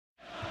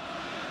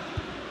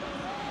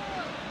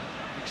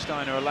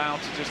Steiner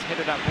allowed to just hit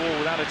at that ball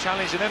without a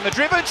challenge, and then the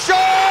driven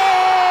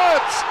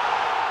shot!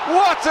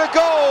 What a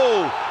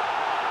goal!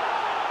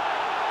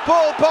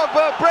 Paul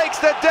Pogba breaks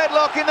the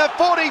deadlock in the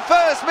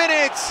 41st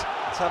minute.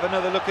 Let's have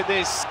another look at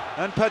this.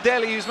 And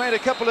Padelli, who's made a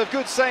couple of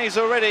good saves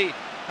already,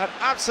 had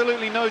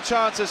absolutely no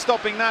chance of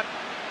stopping that.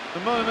 A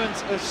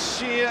moment of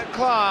sheer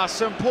class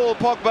from Paul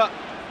Pogba.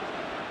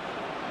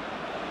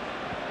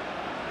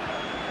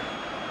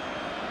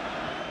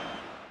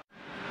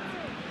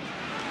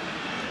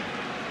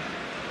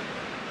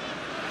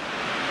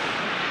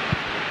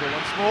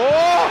 Once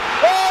more.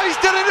 Oh, he's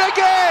done it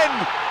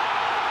again!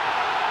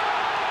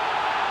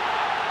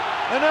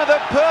 Another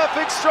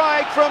perfect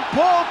strike from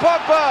Paul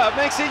Pogba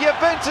makes it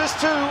Juventus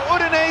 2,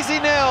 Udinese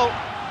 0.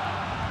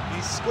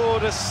 He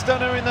scored a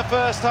stunner in the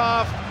first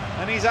half,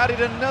 and he's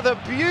added another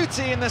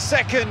beauty in the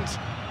second.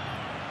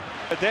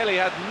 Padelli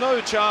had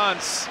no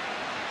chance.